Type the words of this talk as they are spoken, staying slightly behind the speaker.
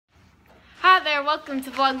Hi there, welcome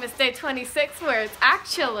to Vlogmas Day 26, where it's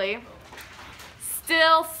actually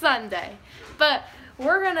still Sunday. But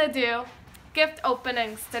we're gonna do gift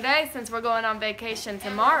openings today since we're going on vacation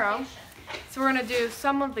tomorrow. So we're gonna do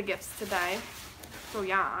some of the gifts today. So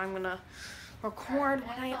yeah, I'm gonna record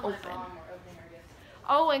when I open.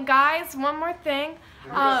 Oh, and guys, one more thing.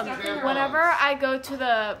 Whenever I go to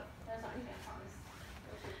the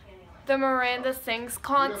Miranda Sings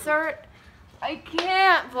concert, I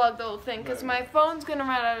can't vlog the whole thing because my phone's gonna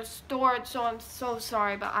run out of storage, so I'm so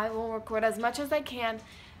sorry, but I will record as much as I can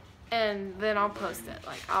and then I'll post it.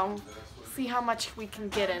 Like, I'll see how much we can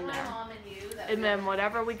get in there, and then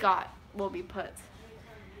whatever we got will be put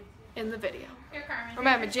in the video.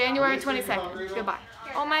 Remember, January 22nd. Goodbye.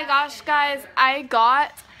 Oh my gosh, guys, I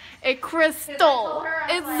got a crystal.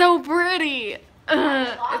 It's so pretty.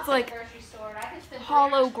 It's like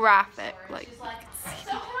holographic. Like, it's so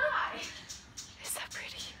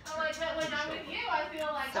pretty.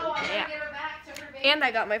 So, yeah. And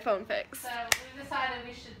I got my phone fixed. So we decided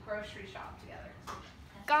we should grocery shop together.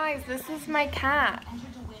 Guys, this is my cat.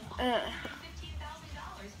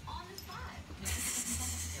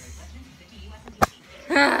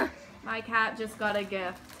 My cat just got a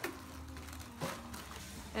gift.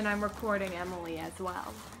 And I'm recording Emily as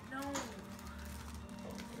well. No.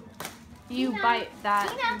 You bite that.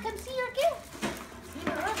 Tina, come see your gift.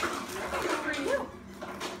 For you.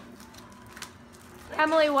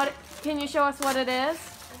 Emily, what? Can you show us what it is?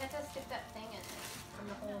 I got to stick that thing in it from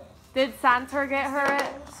the hole. Did Santa get her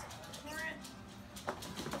it?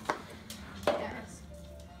 Yes.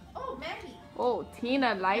 Oh, Maggie. Oh,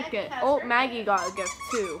 Tina like Maggie it. has Oh, her Maggie gift. got a gift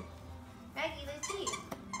too. Maggie, let's see.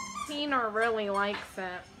 Tina really likes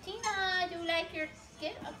it. Tina, do you like your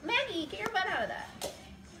gift? Maggie, get your butt out of that.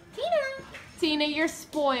 Tina. Tina, you're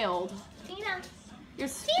spoiled. Tina. You're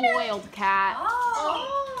spoiled, cat.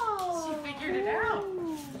 Oh. She figured it out.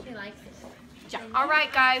 She likes it. All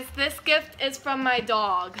right, guys, this gift is from my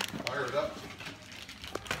dog. Fire it up.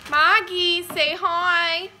 Maggie, say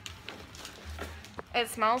hi. It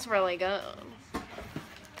smells really good.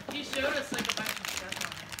 He showed us like a bunch of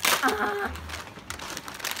stuff on it.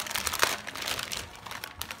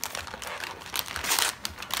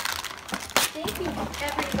 Thank you,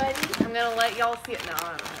 everybody. I'm gonna let y'all see it now.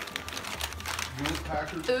 I don't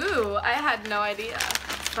Packers. know. Ooh, I had no idea.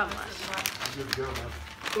 So much. Good to go, man.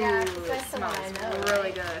 Yeah, Ooh, it that's the one I smells know,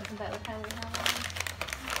 really right? good. Is that what kind we have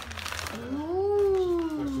on?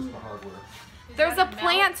 Ooh. That's just the hardware. There's a that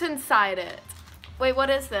plant inside it. Wait, what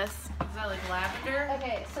is this? Is that like lavender?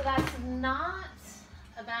 Okay, so that's not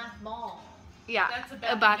a bath ball. Yeah, That's a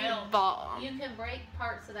bath milk. ball. You can break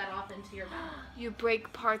parts of that off into your bath. You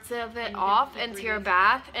break parts of it And you off can into your reuse it.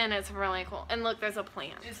 bath, and it's really cool. And look, there's a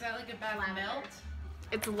plant. Is that like a bad Lavender. melt?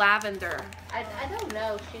 It's lavender. I don't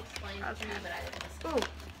know. She explained it to me, but I didn't. Ooh,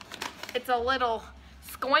 it's a little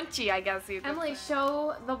squinchy, I guess you could Emily,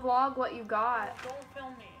 show the vlog what you got. Don't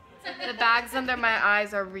film me. The bags under my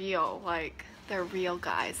eyes are real. Like, they're real,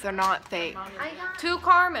 guys. They're not fake. I got. To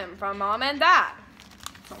Carmen from Mom and Dad.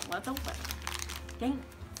 So let's open. Dang.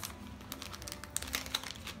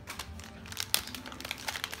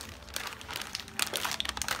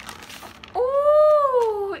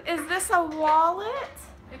 Ooh, is this a wallet?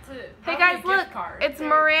 It's a Hey probably guys, a gift look. card. It's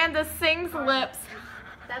Miranda Sings lips.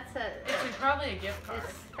 That's a. It's probably a gift card.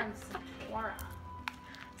 It's from Sephora.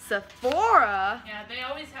 Sephora. Yeah, they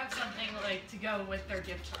always have something like to go with their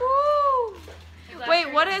gift card. Woo. Like, last Wait,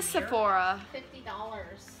 year what it is was beer. Sephora? $50.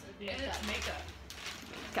 And it's makeup.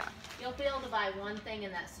 God. You'll be able to buy one thing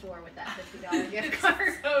in that store with that $50 gift It's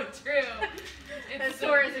card. so true. The It's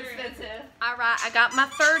store so is true. expensive. All right, I got my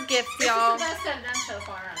third gift, This is y'all. the best I've done so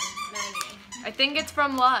far on Maggie. I think it's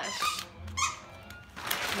from Lush.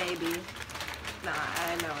 Maybe. Nah,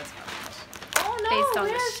 I know it's from Lush. Oh no! Based on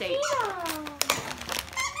the where's shape. Tina?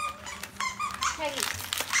 Hey,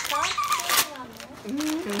 stop standing on this. I'm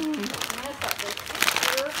gonna start this.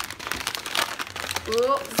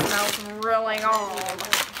 Ooh, smells really good.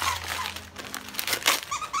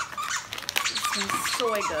 Smells so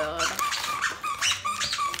good.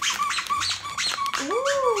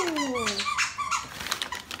 Ooh.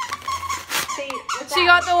 See, with She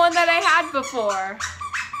got the one that I had before.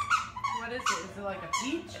 What is it? Is it like a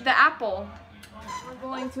peach? The apple. We're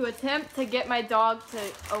going to attempt to get my dog to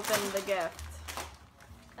open the gift.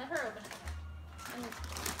 Let her open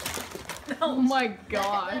it. Oh my Let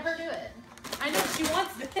gosh. her do it. I know she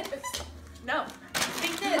wants this. No.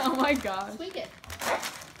 Take this. Oh my gosh. Squeak it.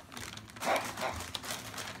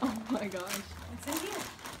 Oh my gosh. It's in here.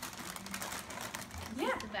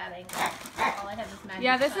 Yeah. It's a bad angle. All I have is Maggie's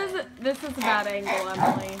Yeah, this side. is a bad angle,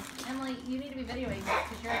 Emily. Emily, you need to be videoing this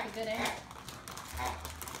because you're at a good angle.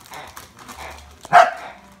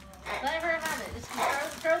 Let her have it. Just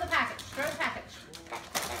throw the package. Throw the package.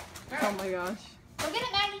 Throw Oh it. my gosh. Go get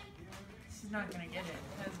it, Maggie. She's not gonna get it.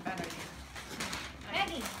 That's a bad idea.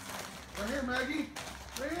 Maggie. Right here, Maggie.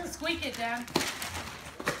 Right here. Squeak it, Dad.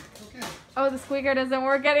 Okay. Oh, the squeaker doesn't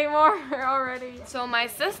work anymore already. So my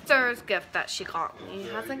sister's gift that she got me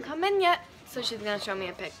hasn't come in yet. So she's gonna show me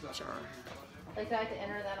a picture. Like, do I have to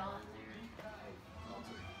enter that on there?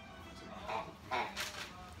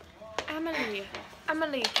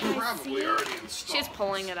 Emily, can I Probably see? already installed. She's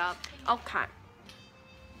pulling it up. Okay.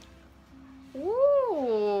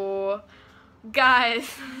 Ooh. Guys.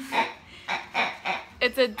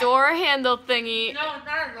 It's a door handle thingy. No, it's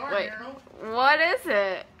not a door Wait. handle. What is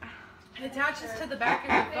it? It attaches to the back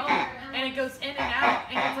of your phone, and it goes in and out,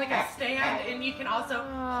 and it's like a stand, and you can also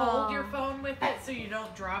hold your phone with it so you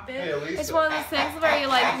don't drop Hey, it. Elisa. It's one of those things where you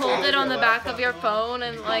like hold it on the back of your phone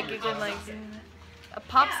and like you can like a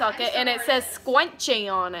pop socket and it says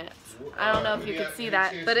squunchy on it. I don't know if you can see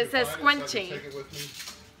that, but it says squunchy. Take it with me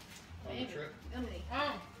on the trip. Emily.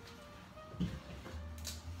 Oh.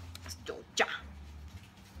 Georgia.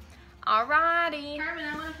 Alrighty. Carmen,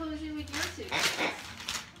 I want to pose you with your suit.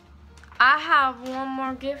 I have one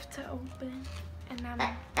more gift to open. And I'm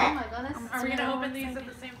Oh my goodness. Are we gonna So open these at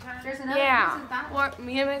excited. the same time? There's another yeah. piece of that. Or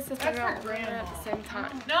me and my sister That's are for opening it at grandma. the same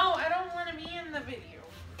time. No, I don't want to be in the video.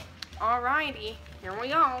 Alrighty. Here we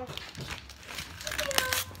go.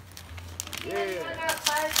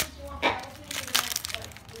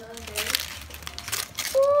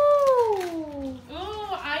 Ooh. Ooh,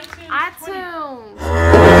 iTunes. iTunes.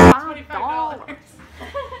 $25. $5.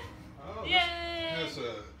 Oh, Yay! It has a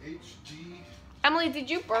HD. Emily, did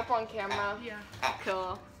you burp on camera? Yeah.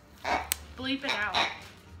 Cool. Bleep it out.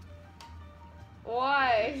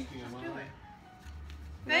 Why? HDMI.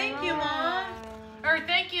 Thank you, Mom. Or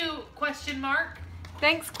thank you, question mark.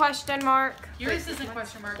 Thanks, question mark. Yours isn't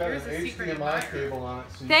question mark. Got Yours an is secret HDMI admirer. cable on it.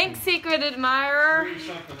 So you Thanks, can secret admirer. do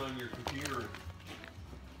something on your computer.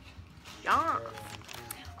 Yeah.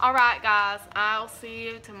 All right, guys. I'll see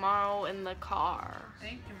you tomorrow in the car.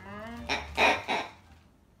 Thank you, Mom.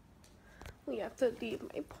 We have to leave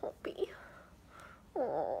my puppy.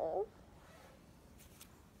 Oh.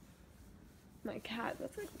 My cat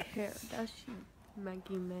doesn't care, does she,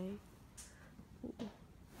 Maggie May? Ooh.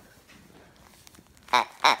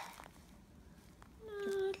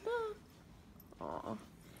 Aw.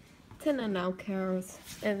 Tina now cares,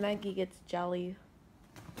 and Maggie gets jelly.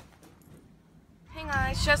 Hey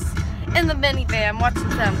guys, just in the minivan watching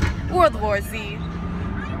some World War Z.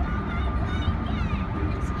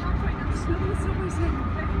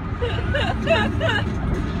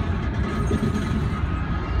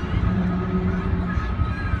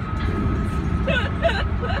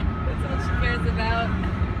 That's all she cares about.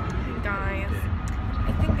 Hey guys,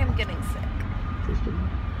 I think I'm getting sick.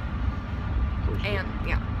 And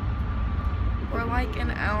yeah, we're like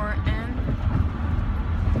an hour in.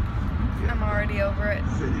 I'm already over it.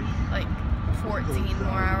 Like 14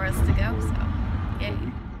 more hours to go, so yay.